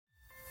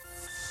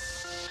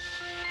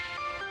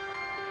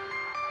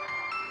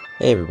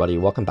Hey everybody,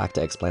 welcome back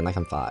to Explain Like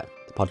I'm 5,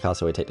 the podcast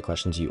where we take the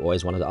questions you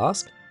always wanted to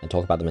ask and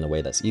talk about them in a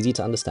way that's easy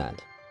to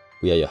understand.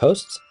 We are your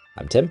hosts.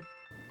 I'm Tim.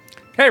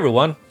 Hey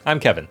everyone,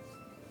 I'm Kevin.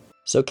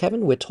 So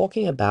Kevin, we're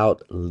talking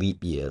about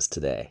leap years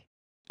today.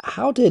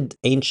 How did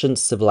ancient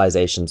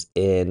civilizations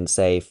in,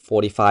 say,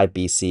 45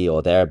 BC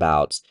or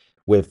thereabouts,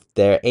 with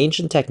their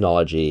ancient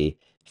technology,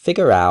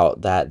 figure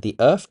out that the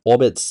Earth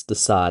orbits the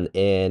Sun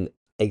in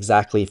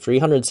exactly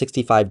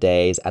 365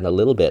 days and a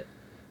little bit?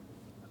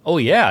 Oh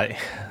yeah,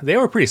 they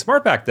were pretty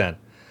smart back then.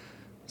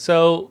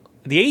 So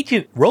the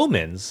ancient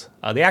Romans,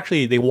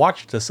 they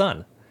watched the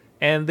sun,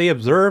 and they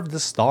observed the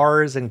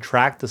stars and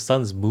tracked the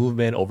sun's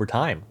movement over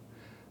time.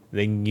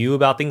 They knew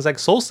about things like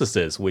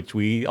solstices, which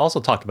we also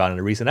talked about in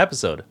a recent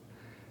episode.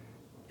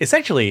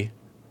 Essentially,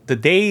 the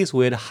days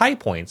with high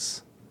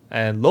points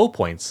and low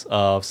points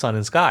of sun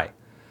and sky.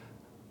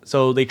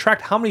 So they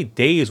tracked how many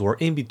days were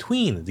in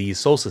between these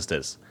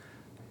solstices.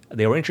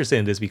 They were interested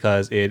in this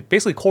because it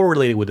basically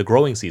correlated with the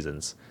growing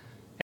seasons.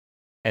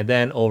 And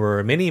then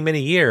over many,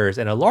 many years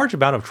and a large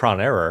amount of trial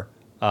and error,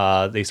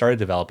 they started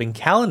developing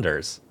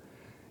calendars.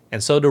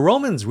 And so the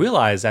Romans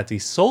realized that the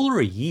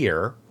solar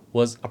year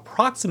was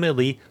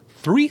approximately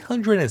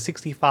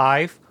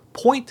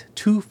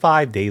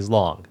 365.25 days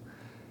long.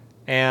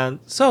 And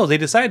so they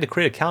decided to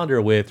create a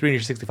calendar with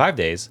 365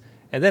 days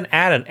and then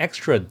add an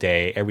extra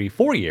day every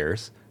 4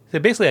 years to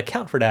basically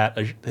account for that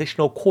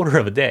additional quarter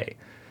of a day.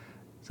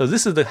 So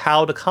this is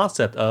how the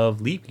concept of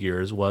leap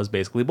years was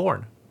basically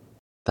born.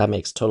 That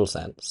makes total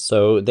sense.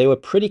 So they were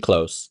pretty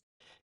close,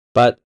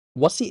 but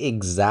what's the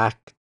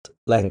exact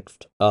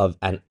length of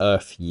an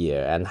Earth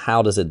year and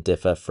how does it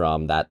differ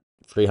from that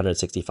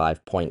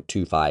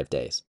 365.25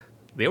 days?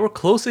 They were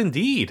close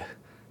indeed.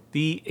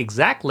 The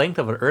exact length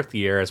of an Earth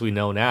year, as we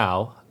know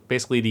now,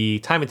 basically the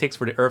time it takes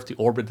for the Earth to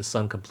orbit the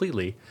Sun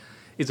completely,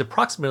 is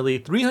approximately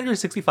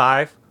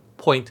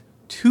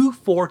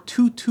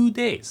 365.2422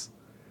 days.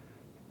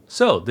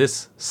 So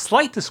this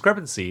slight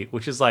discrepancy,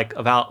 which is like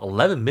about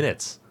 11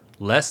 minutes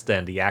less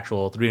than the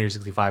actual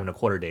 365 and a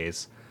quarter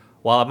days,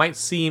 while it might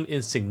seem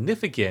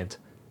insignificant,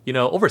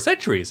 over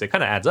centuries, it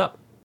kind of adds up.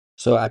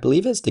 So I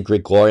believe it's the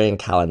Gregorian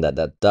calendar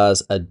that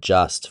does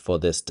adjust for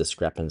this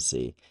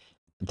discrepancy.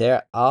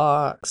 There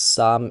are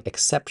some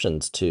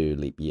exceptions to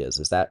leap years,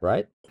 is that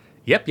right?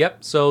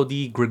 Yep. So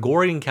the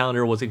Gregorian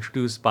calendar was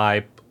introduced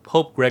by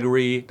Pope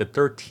Gregory the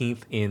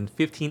 13th in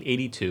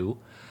 1582,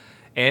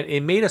 and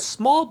it made a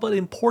small but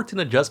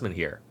important adjustment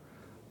here.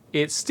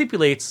 It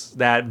stipulates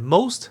that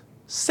most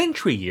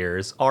century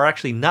years are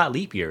actually not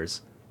leap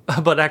years,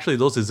 but actually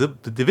those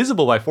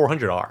divisible by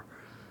 400 are.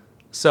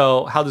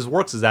 So how this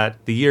works is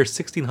that the years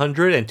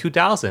 1600 and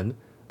 2000,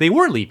 they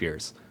were leap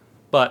years,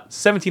 but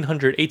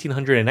 1700,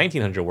 1800, and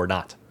 1900 were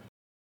not.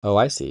 Oh,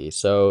 I see.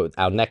 So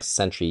our next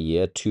century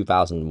year,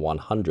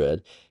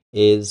 2100,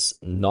 is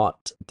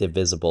not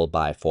divisible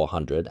by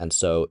 400, and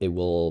so it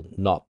will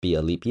not be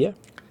a leap year?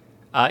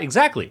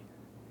 Exactly.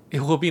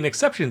 It will be an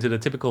exception to the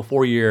typical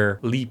 4-year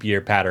leap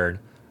year pattern.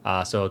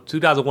 So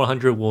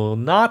 2100 will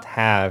not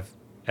have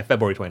a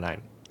February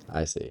 29.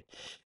 I see.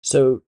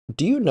 So,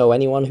 do you know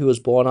anyone who was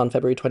born on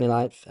February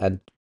 29th? And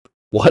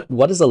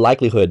what is the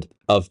likelihood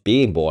of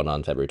being born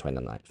on February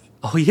 29th?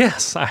 Oh,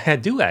 yes, I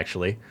do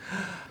actually.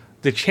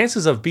 The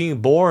chances of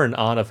being born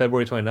on a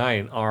February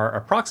 29 are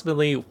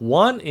approximately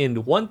 1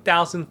 in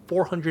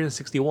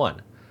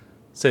 1,461,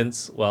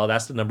 since, well,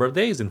 that's the number of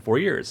days in 4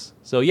 years.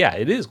 So yeah,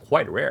 it is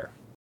quite rare.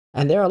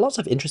 And there are lots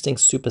of interesting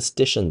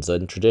superstitions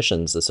and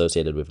traditions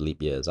associated with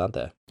leap years, aren't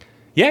there?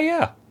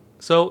 Yeah.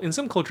 So in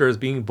some cultures,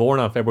 being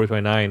born on February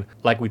 29,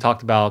 like we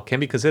talked about,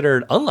 can be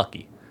considered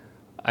unlucky.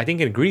 I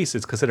think in Greece,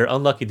 it's considered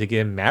unlucky to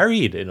get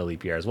married in a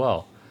leap year as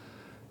well.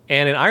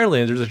 And in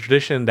Ireland, there's a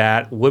tradition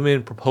that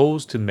women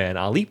propose to men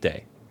on leap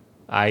day.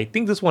 I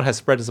think this one has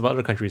spread to some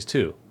other countries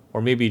too,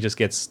 or maybe it just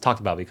gets talked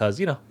about because,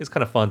 it's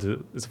kind of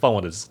fun it's a fun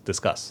one to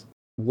discuss.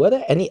 Were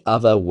there any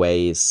other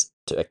ways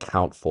to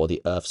account for the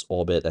Earth's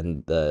orbit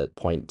and the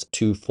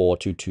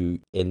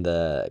 0.2422 in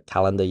the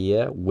calendar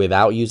year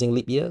without using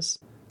leap years?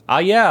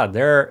 Yeah,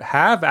 there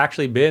have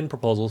actually been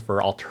proposals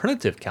for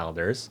alternative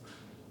calendars,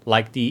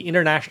 like the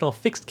International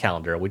Fixed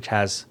Calendar, which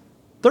has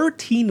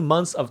 13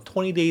 months of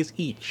 20 days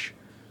each.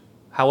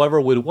 However,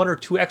 with 1 or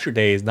 2 extra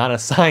days not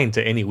assigned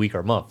to any week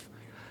or month.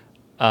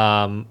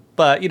 But,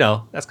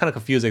 that's kind of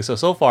confusing.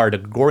 So far, the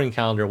Gregorian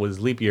calendar with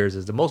leap years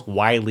is the most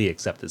widely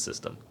accepted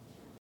system.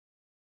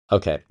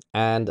 Okay,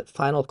 and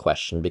final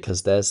question,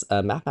 because there's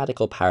a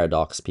mathematical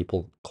paradox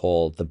people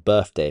call the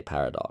birthday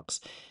paradox.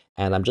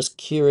 And I'm just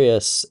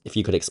curious if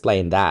you could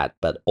explain that,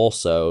 but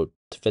also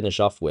to finish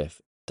off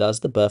with, does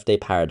the birthday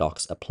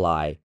paradox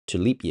apply to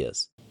leap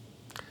years?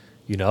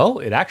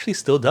 It actually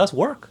still does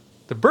work.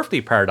 The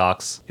birthday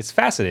paradox is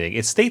fascinating.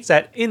 It states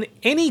that in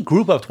any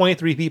group of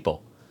 23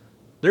 people,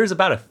 there's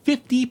about a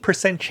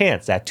 50%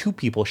 chance that 2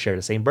 people share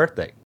the same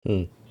birthday.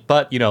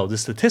 But, the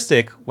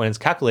statistic, when it's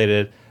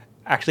calculated,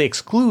 actually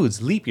excludes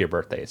leap year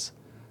birthdays.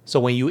 So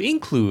when you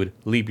include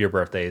leap year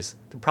birthdays,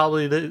 the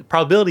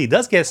probability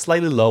does get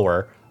slightly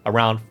lower,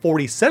 around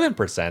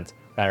 47%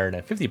 rather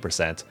than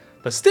 50%.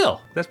 But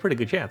still, that's a pretty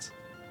good chance.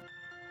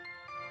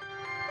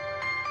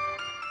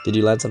 Did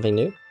you learn something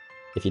new?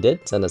 If you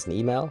did, send us an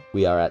email.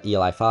 We are at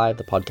ELI5,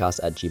 the podcast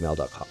at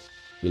gmail.com.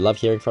 We love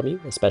hearing from you,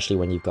 especially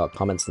when you've got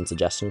comments and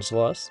suggestions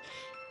for us.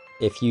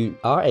 If you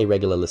are a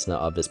regular listener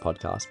of this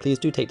podcast, please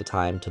do take the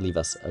time to leave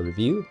us a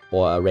review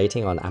or a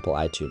rating on Apple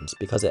iTunes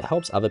because it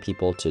helps other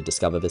people to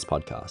discover this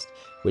podcast,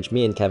 which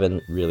me and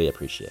Kevin really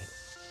appreciate.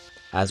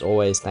 As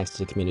always, thanks to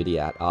the community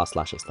at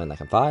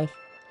r/explainlikeam5,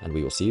 and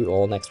we will see you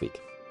all next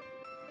week.